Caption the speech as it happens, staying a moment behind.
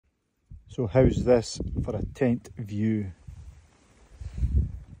So how's this for a tent view?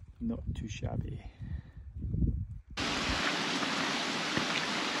 Not too shabby.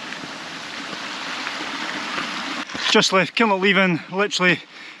 Just left Kinlochleven literally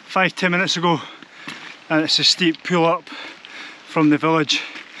 5-10 minutes ago, and it's a steep pull up from the village.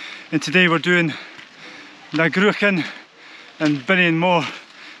 And today we're doing Gruagaichean and Binnein Beag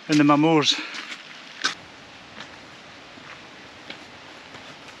in the Mamores.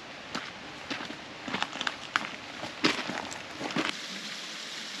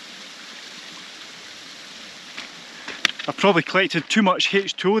 I've probably collected too much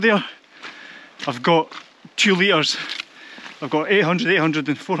H2O there. I've got 2 litres. I've got 800, 800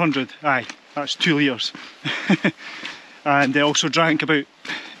 and 400. Aye, that's 2 litres. And I also drank about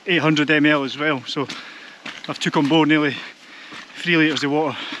 800 ml as well, so I've took on board nearly 3 litres of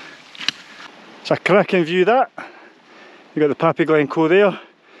water. It's a cracking view that. You've got the Pappy Glencoe there,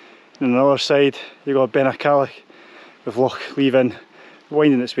 and on the other side you've got Binnein with Loch Leven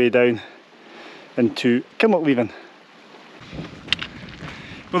winding its way down into Kinlochleven.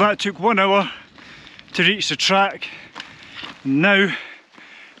 Well, that took 1 hour to reach the track. Now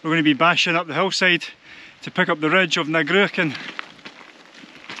we're going to be bashing up the hillside to pick up the ridge of Gruagaichean.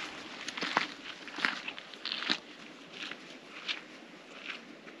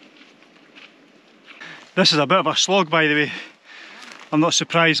 This is a bit of a slog, by the way. I'm not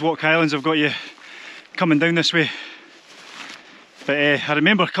surprised West Highlands have got you coming down this way. But I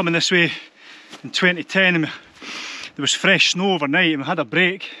remember coming this way in 2010 and there was fresh snow overnight and we had a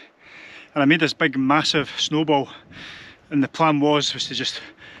break and I made this big massive snowball, and the plan was to just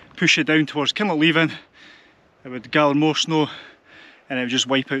push it down towards Kinlochleven. It would gather more snow and it would just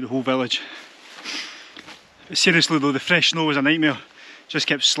wipe out the whole village. But seriously though, the fresh snow was a nightmare. Just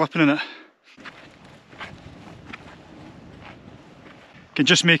kept slipping in it. Can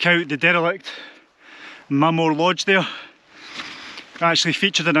just make out the derelict Mamore Lodge there. Actually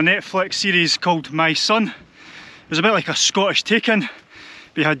featured in a Netflix series called My Son. It was a bit like a Scottish Take-In, but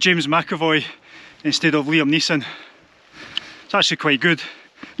you had James McAvoy instead of Liam Neeson. It's actually quite good.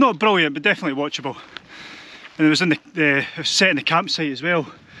 Not brilliant, but definitely watchable. And it was in it was set in the campsite as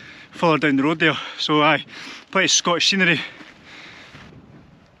well, further down the road there. So aye, plenty of Scottish scenery.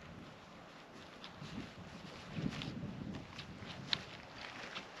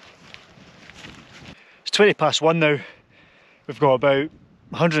 It's 1:20 now. We've got about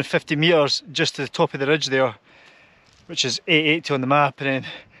 150 metres just to the top of the ridge there, which is 880 on the map, and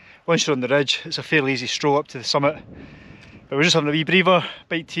then once you're on the ridge it's a fairly easy stroll up to the summit. But we're just having a wee breather,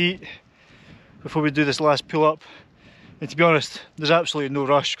 bite to eat before we do this last pull up. And to be honest, there's absolutely no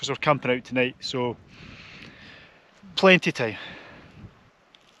rush because we're camping out tonight, so plenty of time.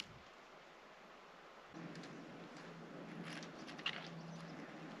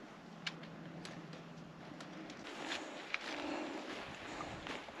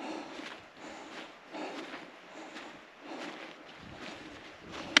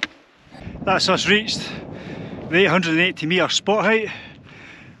 That's us reached the 880 metre spot height,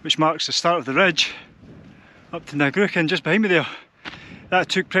 which marks the start of the ridge up to Gruagaichean just behind me there. That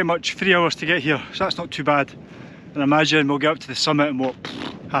took pretty much 3 hours to get here, so that's not too bad. And imagine we'll get up to the summit in what,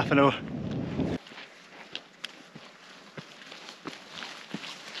 half an hour.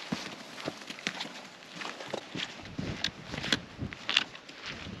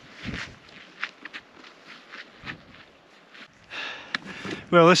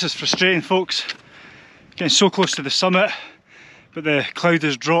 Well, this is frustrating, folks. Getting so close to the summit, but the cloud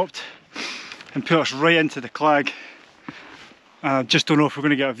has dropped and put us right into the clag. And I just don't know if we're going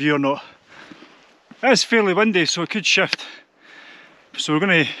to get a view or not. It is fairly windy, so it could shift. So we're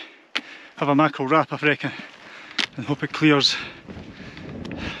going to have a mackerel wrap, I reckon, and hope it clears.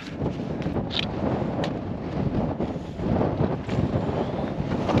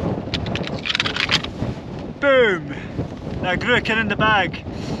 Boom! Now Gruagaichean in the bag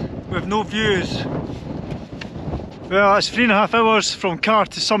with no views. Well, that's 3.5 hours from car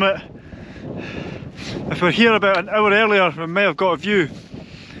to summit. If we're here about an hour earlier, we may have got a view.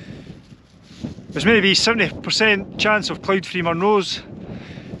 There's maybe 70% chance of cloud-free Munros.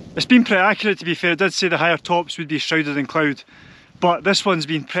 It's been pretty accurate, to be fair. It did say the higher tops would be shrouded in cloud, but this one's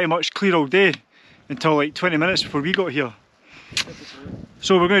been pretty much clear all day until like 20 minutes before we got here.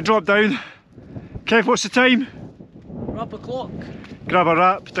 So we're going to drop down. Kev, what's the time? Wrap o'clock. Grab a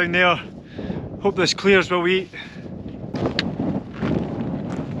wrap down there. Hope this clears while we eat.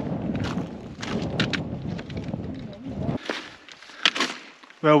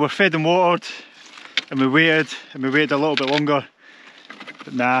 Well, we're fed and watered, and we waited a little bit longer.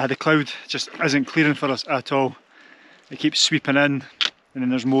 But nah, the cloud just isn't clearing for us at all. It keeps sweeping in, and then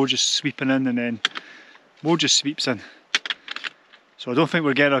there's more just sweeping in, and then more just sweeps in. So I don't think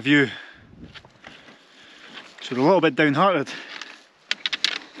we're getting a view. So we're a little bit downhearted.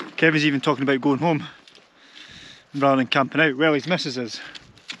 Kevin's even talking about going home rather than camping out. Well, his missus is.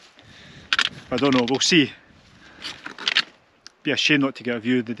 I don't know, we'll see. Be a shame not to get a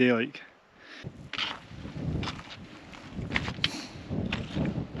view of the day, like.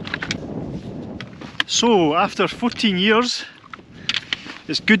 So, after 14 years,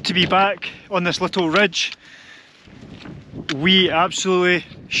 it's good to be back on this little ridge. We absolutely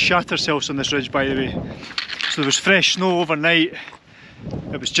shat ourselves on this ridge, by the way. So there was fresh snow overnight.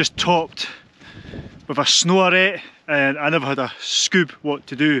 It was just topped with a snow arete, and I never had a scoop what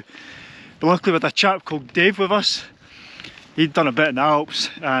to do. But luckily we had a chap called Dave with us. He'd done a bit in the Alps,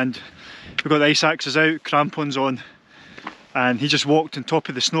 and we got the ice axes out, crampons on, and he just walked on top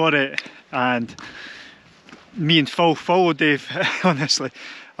of the snow arete, and me and Phil followed Dave. Honestly,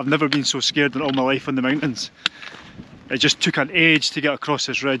 I've never been so scared in all my life on the mountains. It just took an age to get across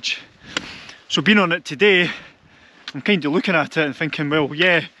this ridge. So being on it today, I'm kind of looking at it and thinking, well,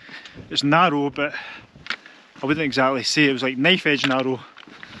 yeah, it's narrow, but I wouldn't exactly say it was like knife edge narrow.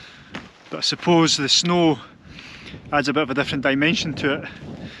 But I suppose the snow adds a bit of a different dimension to it,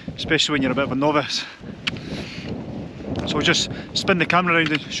 especially when you're a bit of a novice. So I'll just spin the camera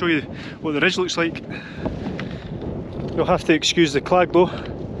around and show you what the ridge looks like. You'll have to excuse the clag though.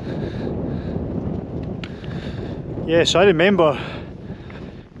 Yeah, so I remember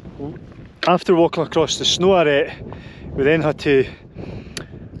after walking across the snow arete, we then had to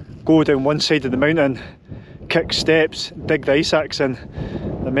go down one side of the mountain, kick steps, dig the ice axe in.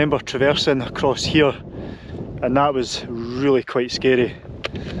 I remember traversing across here, and that was really quite scary.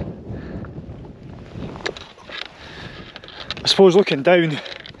 I suppose looking down,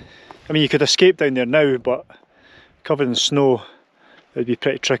 I mean you could escape down there now, but covered in snow it would be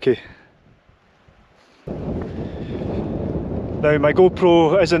pretty tricky. Now my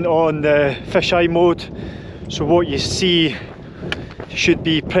GoPro isn't on the fisheye mode, so what you see should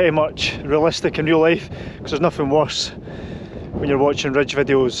be pretty much realistic in real life, because there's nothing worse when you're watching ridge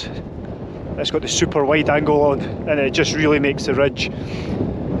videos. It's got the super wide angle on, and it just really makes the ridge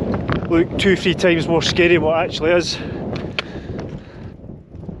look 2-3 times more scary than what it actually is.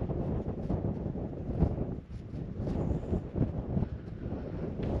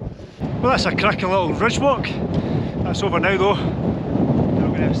 Well, that's a cracking little ridge walk. That's over now though. Now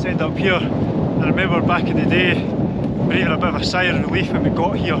we're going to ascend up here. I remember back in the day, breathing a bit of a sigh of relief when we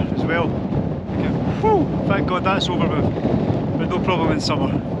got here as well. Thinking, whew, thank God that's over with, but no problem in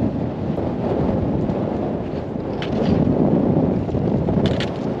summer.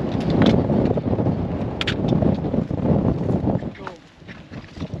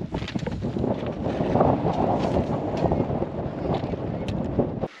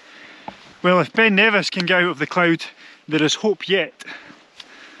 Well, if Ben Nevis can get out of the cloud, there is hope yet.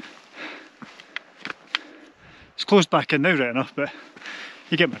 It's closed back in now right enough, but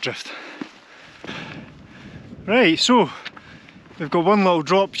you get my drift. Right, so we've got one little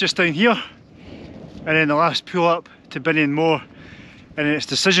drop just down here, and then the last pull up to Binnein Mòr, and then it's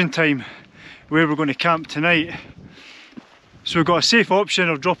decision time where we're going to camp tonight. So we've got a safe option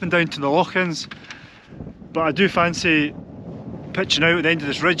of dropping down to the loch-ins, but I do fancy pitching out at the end of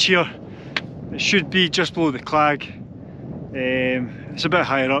this ridge here. It should be just below the clag. It's a bit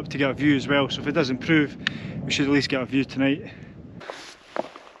higher up to get a view as well, so if it does improve, we should at least get a view tonight.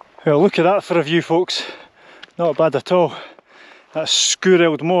 Well, look at that for a view, folks. Not bad at all. That's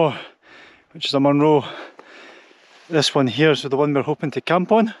Sgùrrèilde Mòr, which is a Munro. This one here is the one we're hoping to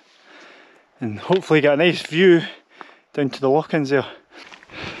camp on, and hopefully get a nice view down to the loch-ins there.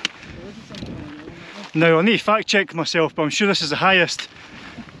 Now, I'll need to fact check myself, but I'm sure this is the highest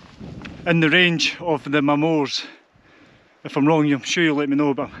in the range of the Mamores. If I'm wrong, I'm sure you'll let me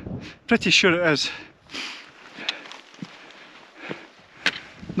know, but I'm pretty sure it is.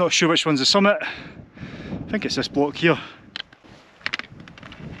 Not sure which one's the summit. I think it's this block here.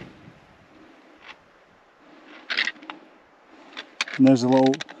 And there's a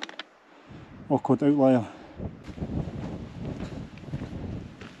little awkward outlier.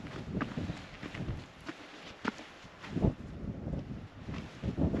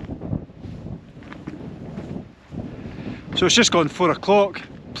 So it's just gone 4 o'clock,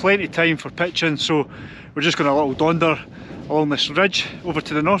 plenty of time for pitching, so we're just going to a little donder along this ridge over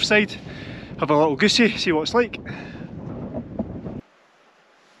to the north side, have a little goosey, see what it's like.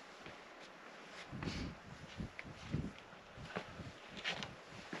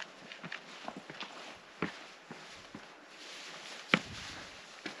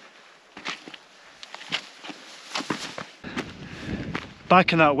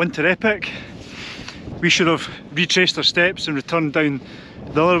 back in that winter epic, we should have retraced our steps and returned down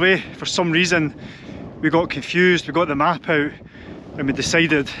the other way. For some reason we got confused, we got the map out and we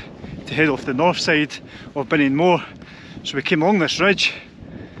decided to head off the north side of Binnein Mòr. So we came along this ridge.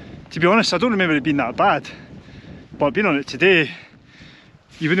 To be honest, I don't remember it being that bad, but being on it today,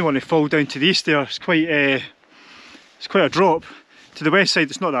 you wouldn't want to fall down to the east there. It's quite a drop. To the west side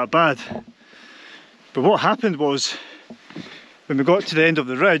it's not that bad. But what happened was, when we got to the end of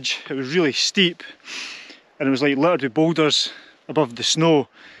the ridge, it was really steep and it was like littered with boulders above the snow,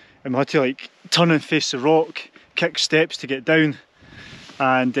 and we had to like turn and face the rock, kick steps to get down,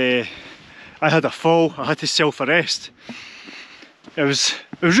 and I had a fall. I had to self-arrest. It was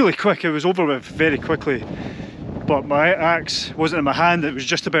really quick, it was over with very quickly, but my axe wasn't in my hand, it was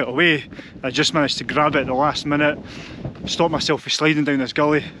just about away. I just managed to grab it at the last minute, stop myself from sliding down this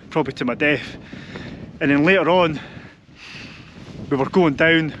gully, probably to my death. And then later on, we were going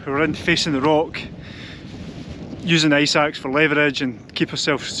down, we were in facing the rock, using the ice axe for leverage and keep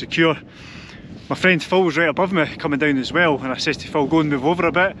ourselves secure. My friend Phil was right above me coming down as well, and I says to Phil, go and move over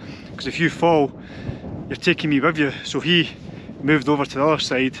a bit, because if you fall, you're taking me with you. So he moved over to the other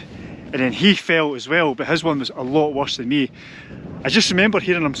side, and then he fell as well, but his one was a lot worse than me. I just remember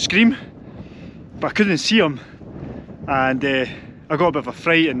hearing him scream, but I couldn't see him, and I got a bit of a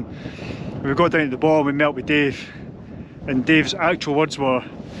fright. And we got down to the bottom, we met up with Dave, and Dave's actual words were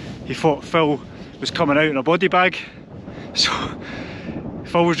he thought Phil was coming out in a body bag. So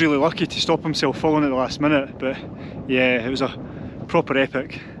Phil was really lucky to stop himself falling at the last minute. But yeah, it was a proper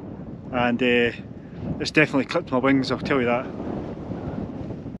epic, and it's definitely clipped my wings, I'll tell you that.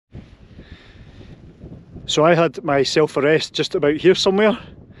 So I had my self-arrest just about here somewhere,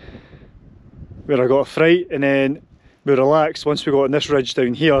 where I got a fright, and then we relaxed once we got on this ridge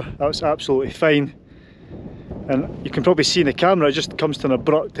down here. That was absolutely fine, and you can probably see in the camera it just comes to an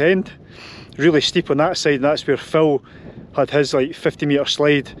abrupt end, really steep on that side, and that's where Phil had his like 50-metre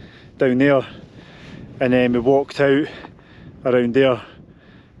slide down there, and then we walked out around there.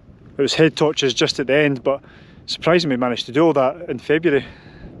 It was head torches just at the end, but surprisingly we managed to do all that in February.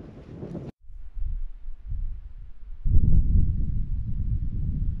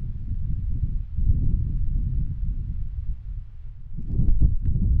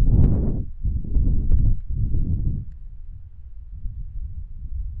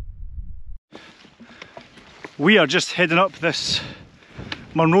 We are just heading up this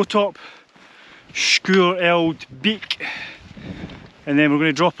Munros top, Sgùrrèilde Mòr, and then we're going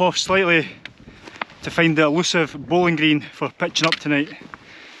to drop off slightly to find the elusive bowling green for pitching up tonight.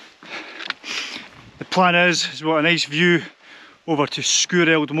 The plan is we've got a nice view over to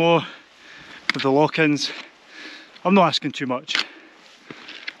Sgùrrèilde Mòr with the lock-ins. I'm not asking too much.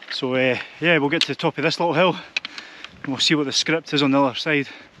 So yeah, we'll get to the top of this little hill and we'll see what the script is on the other side.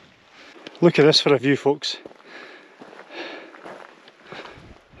 Look at this for a view, folks.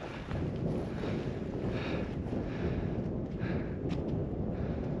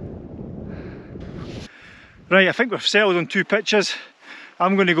 Right, I think we've settled on two pitches.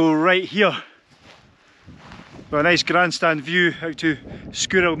 I'm going to go right here with a nice grandstand view out to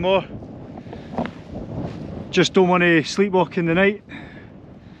Sgùrrèilde Mòr. Just don't want to sleepwalk in the night.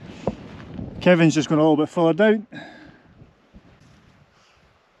 Kevin's just going a little bit further down.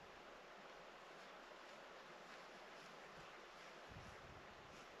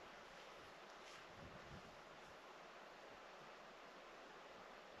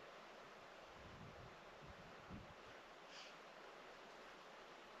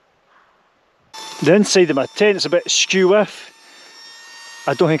 The inside of my tent is a bit skew with.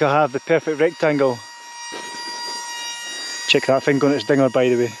 I don't think I have the perfect rectangle. Check that thing on its dinger, by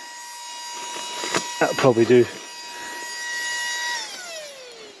the way. That'll probably do.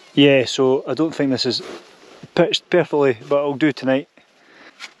 Yeah, so I don't think this is pitched perfectly, but it'll do tonight.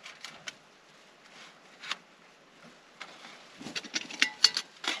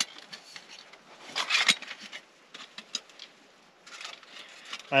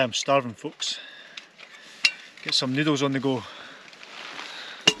 I am starving, folks. Get some noodles on the go.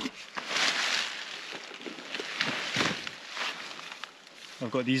 I've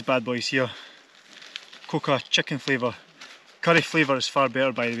got these bad boys here. Coca chicken flavour. Curry flavour is far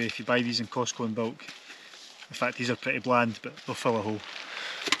better, by the way, if you buy these in Costco in bulk. In fact, these are pretty bland, but they'll fill a hole.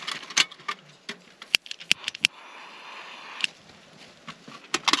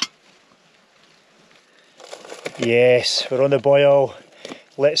 Yes, we're on the boil.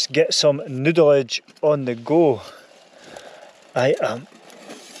 Let's get some noodleage on the go. I am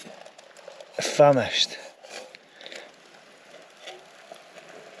famished.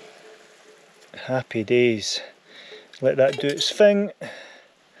 Happy days. let that do its thing.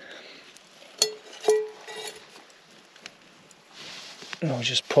 And I'll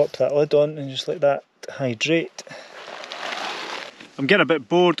just pop that lid on and just let that hydrate. I'm getting a bit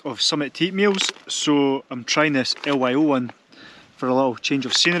bored of Summit to eat meals, so I'm trying this LYO one for a little change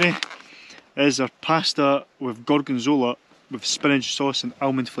of scenery. It is a pasta with gorgonzola with spinach sauce and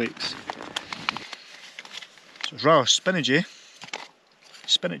almond flakes. So it's rather spinachy.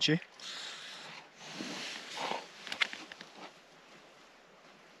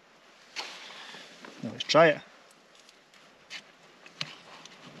 Now let's try it.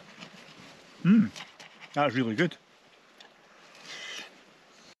 That's really good.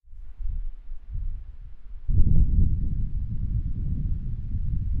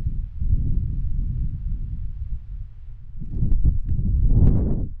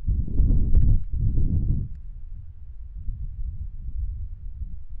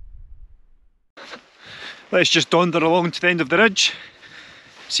 Let's just daunder along to the end of the ridge,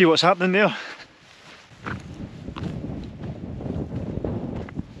 see what's happening there.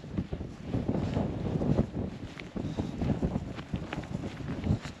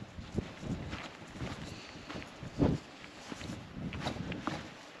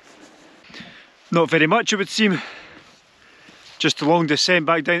 Not very much, it would seem. Just a long descent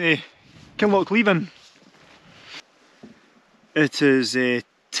back down to Kinlochleven. It is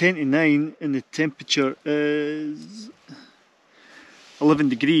 10 to 9 and the temperature is 11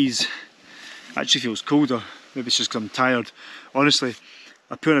 degrees. Actually feels colder, maybe it's just because I'm tired. Honestly,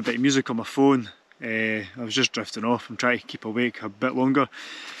 I put on a bit of music on my phone. I was just drifting off. I'm trying to keep awake a bit longer.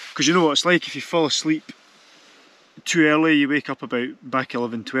 Because you know what it's like, if you fall asleep too early, you wake up about back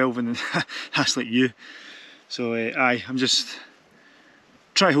 11, 12 and that's like you. So I'm just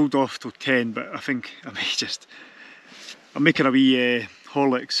trying to hold off till 10, but I think I may just, I'm making a wee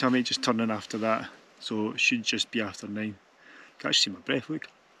Horlicks, I may just turn in after that. So it should just be after 9. I can actually see my breath, look.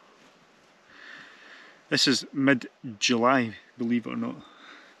 This is mid-July, believe it or not.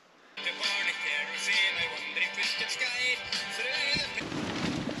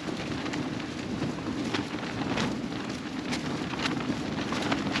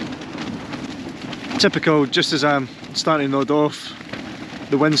 Typical, just as I'm starting to nod off,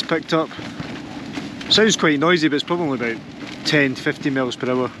 the wind's picked up. Sounds quite noisy, but it's probably about 10 to 15 miles per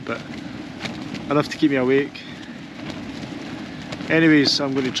hour, but enough to keep me awake. Anyways,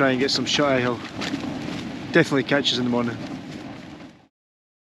 I'm going to try and get some shut-eye hill. Definitely catch us in the morning.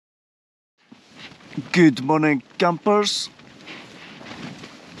 Good morning, campers.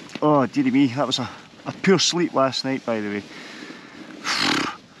 Oh dearie me, that was a poor sleep last night, by the way.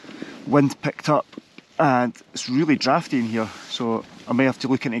 Wind picked up and it's really drafty in here, so I may have to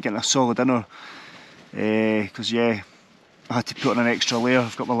look into getting a solid inner, because yeah, I had to put on an extra layer.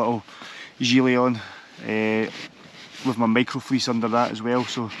 I've got my little gilet on with my micro fleece under that as well,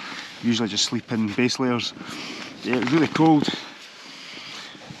 so I usually just sleep in base layers. Yeah, it's really cold,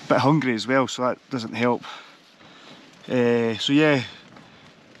 a bit hungry as well, so that doesn't help. So yeah,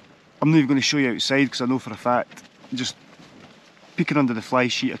 I'm not even going to show you outside because I know for a fact, just peeking under the fly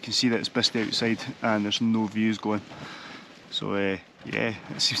sheet I can see that it's misty outside and there's no views going. So yeah,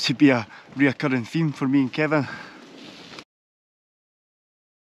 it seems to be a reoccurring theme for me and Kevin.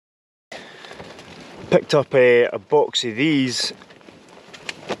 Picked up a box of these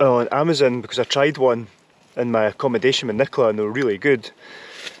on Amazon because I tried one in my accommodation with Nicola and they were really good.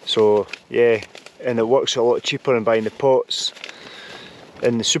 So yeah, and it works a lot cheaper than buying the pots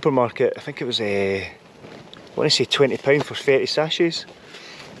in the supermarket. I think it was I want to say £20 for 30 sachets,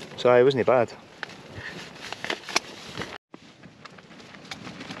 so it wasn't bad.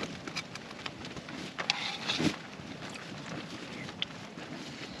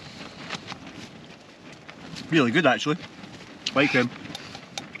 Really good actually, like them.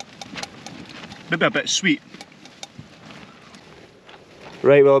 Maybe a bit sweet.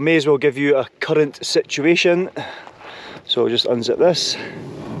 Right, well I may as well give you a current situation. So I'll just unzip this.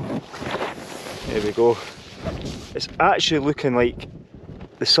 There we go. It's actually looking like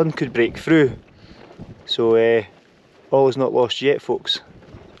the sun could break through. So all is not lost yet, folks.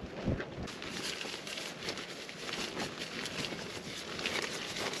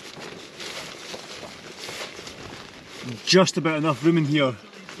 Just about enough room in here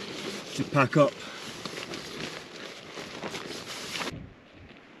to pack up.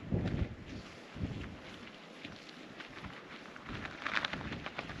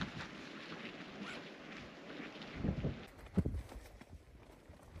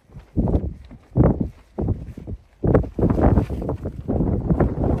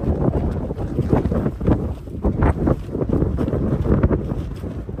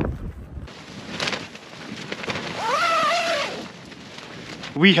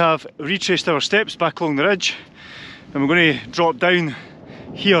 We have retraced our steps back along the ridge and we're going to drop down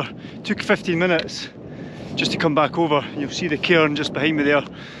here. Took 15 minutes just to come back over. You'll see the cairn just behind me there.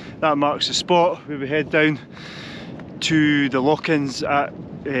 That marks the spot where we head down to the lock-ins at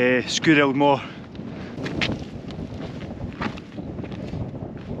Sgùrrèilde Mòr.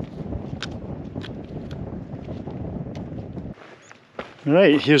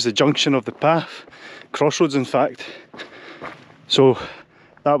 Right, here's the junction of the path, crossroads in fact. So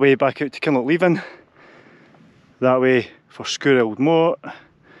that way back out to Kinlochleven, that way for Sgùrrèilde Mòr,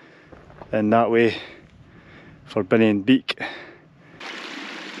 and that way for Binnein Beag.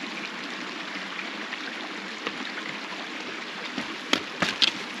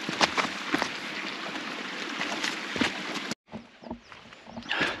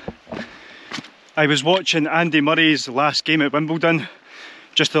 I was watching Andy Murray's last game at Wimbledon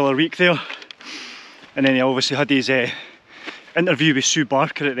just the other week there, and then he obviously had his interview with Sue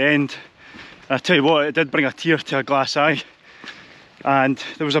Barker at the end. And I tell you what, it did bring a tear to a glass eye, and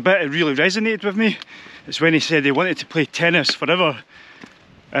there was a bit that really resonated with me. It's when he said he wanted to play tennis forever,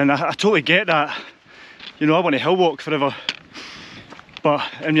 and I totally get that. You know, I want to hill walk forever, but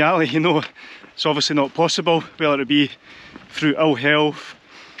in reality, you know, it's obviously not possible, whether it be through ill health,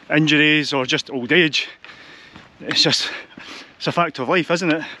 injuries, or just old age. It's a fact of life,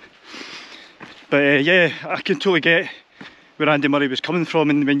 isn't it? But yeah, I can totally get where Andy Murray was coming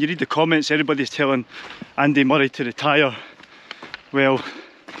from, and when you read the comments, everybody's telling Andy Murray to retire. Well,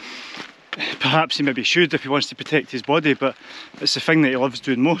 perhaps he maybe should if he wants to protect his body, but it's the thing that he loves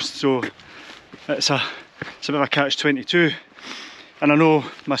doing most, so it's a bit of a catch-22. And I know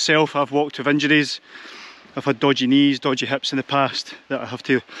myself, I've walked with injuries. I've had dodgy knees, dodgy hips in the past that I have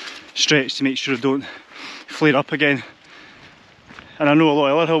to stretch to make sure I don't flare up again. And I know a lot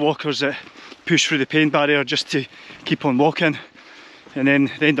of other hill walkers that push through the pain barrier just to keep on walking, and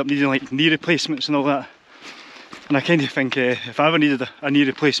then they end up needing like knee replacements and all that. And I kind of think if I ever needed a knee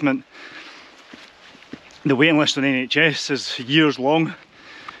replacement, the waiting list on NHS is years long,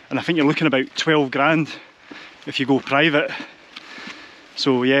 and I think you're looking about 12 grand if you go private.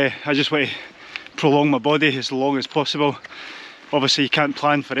 So yeah, I just want to prolong my body as long as possible. Obviously you can't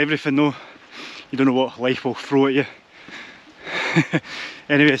plan for everything though, you don't know what life will throw at you.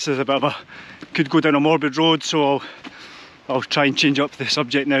 Anyway, this is a bit of a, could go down a morbid road, so I'll try and change up the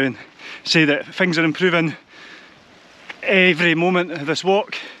subject now and say that things are improving every moment of this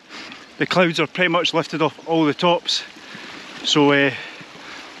walk. The clouds are pretty much lifted off all the tops, so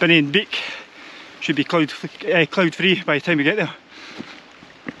Binnein Beag should be cloud free by the time we get there.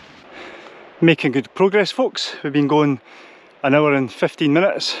 Making good progress, folks. We've been going an hour and 15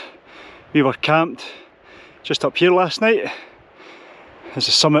 minutes. We were camped just up here last night. It's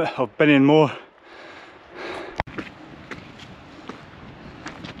the summit of Binnein Mòr.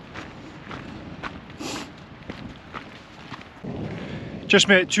 Just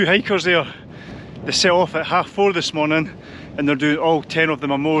met two hikers there. They set off at 4:30 this morning and they're doing all 10 of the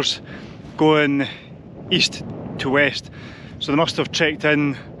Mamores going east to west. So they must have trekked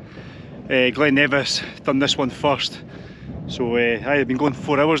in Glen Nevis, done this one first. So I've been going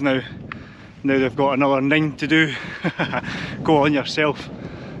 4 hours now. Now they've got another 9 to do. Go on yourself.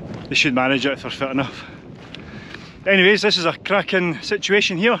 They should manage it if they're fit enough. Anyways, this is a cracking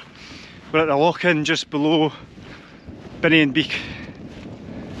situation here. We're at the lock-in just below Binnein Beag.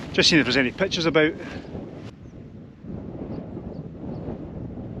 Just seeing if there's any pictures about.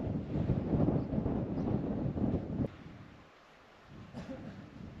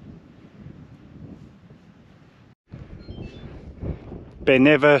 Ben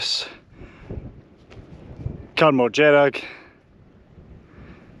Nevis, Carmorgerag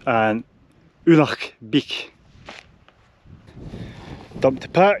and Unach Beag. Dump to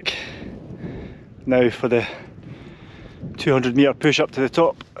pack. Now for the 200 metre push up to the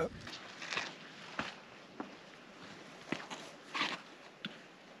top.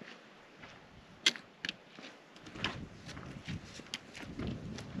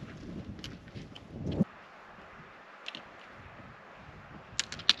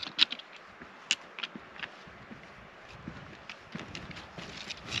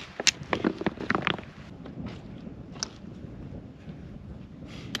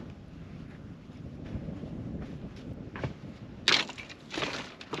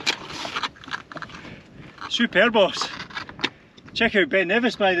 Superb, boss. Check out Ben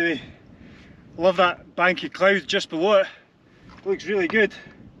Nevis, by the way. Love that bank of cloud just below it. Looks really good.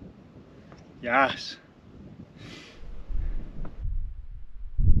 Yes.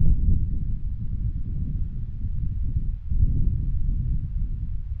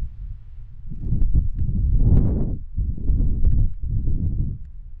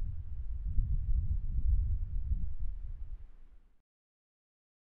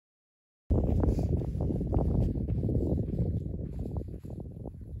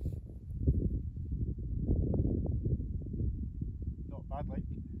 bad like.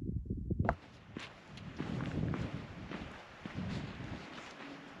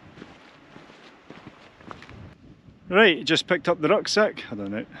 Right, just picked up the rucksack. I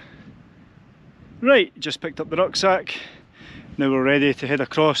don't know. Right, just picked up the rucksack. Now we're ready to head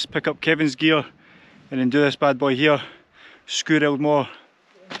across, pick up Kevin's gear, and then do this bad boy here, Sgùrrèilde Mòr.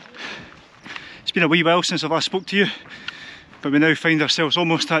 It's been a wee while since I last spoke to you, but we now find ourselves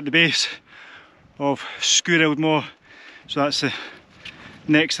almost at the base of Sgùrrèilde Mòr. So that's the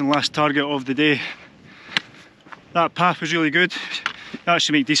next and last target of the day. That path was really good. You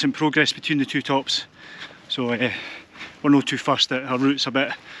actually make decent progress between the two tops. So we're not too fussed that our route's a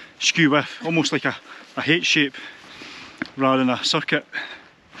bit skew with, almost like a H shape rather than a circuit.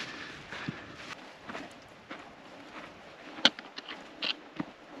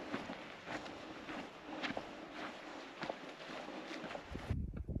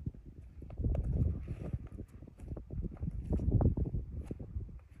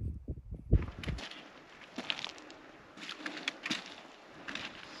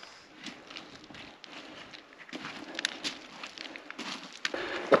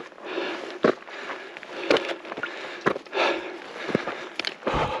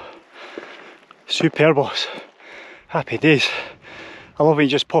 Superb, boss. Happy days. I love when you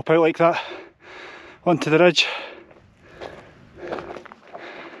just pop out like that onto the ridge.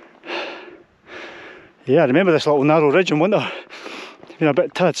 Yeah, I remember this little narrow ridge in winter. It's been a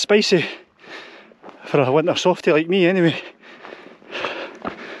bit tad spicy for a winter softie like me anyway.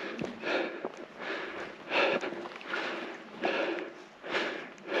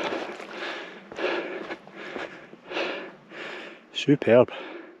 Superb.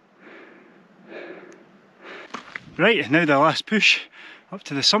 Right, now the last push up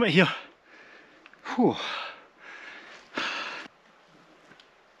to the summit here. Whew.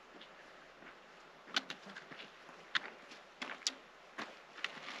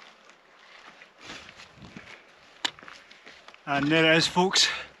 And there it is, folks.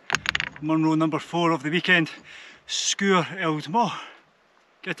 Munro number 4 of the weekend. Sgùrrèilde Mòr.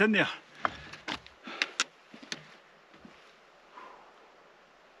 Get in there.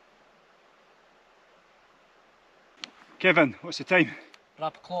 Kevin, what's the time?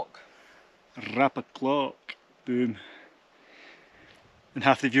 Rap clock. Rapid clock. Boom. And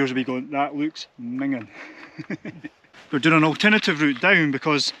half the viewers will be going, that looks minging. We're doing an alternative route down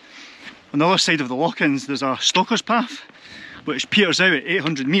because on the other side of the lock-ins there's a stalker's path which peters out at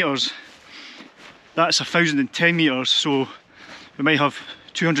 800 metres. That's 1010 metres, so we might have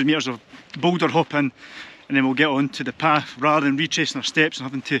 200 metres of boulder hopping and then we'll get onto the path rather than retracing our steps and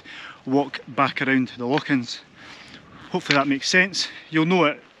having to walk back around the lock-ins. Hopefully that makes sense. You'll know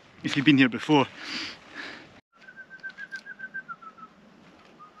it if you've been here before.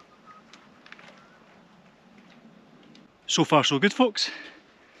 So far so good, folks.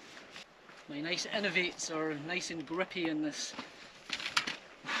 My nice innovates are nice and grippy in this.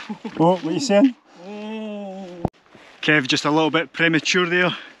 Oh, what are you saying? Oh. Kev, just a little bit premature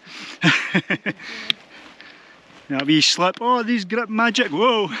there. That wee slip. Oh, these grip magic.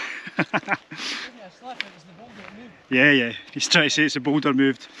 Whoa. Yeah, he's trying to say it's a boulder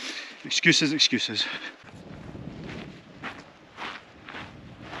moved. Excuses, excuses.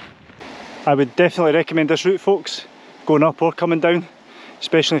 I would definitely recommend this route, folks, going up or coming down,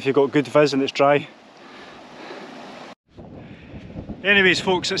 especially if you've got good vis and it's dry. Anyways,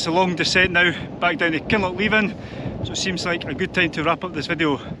 folks, it's a long descent now, back down to Kinloch Leaving, so it seems like a good time to wrap up this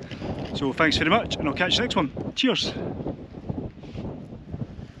video. So thanks very much, and I'll catch you next one. Cheers.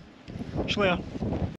 See you later.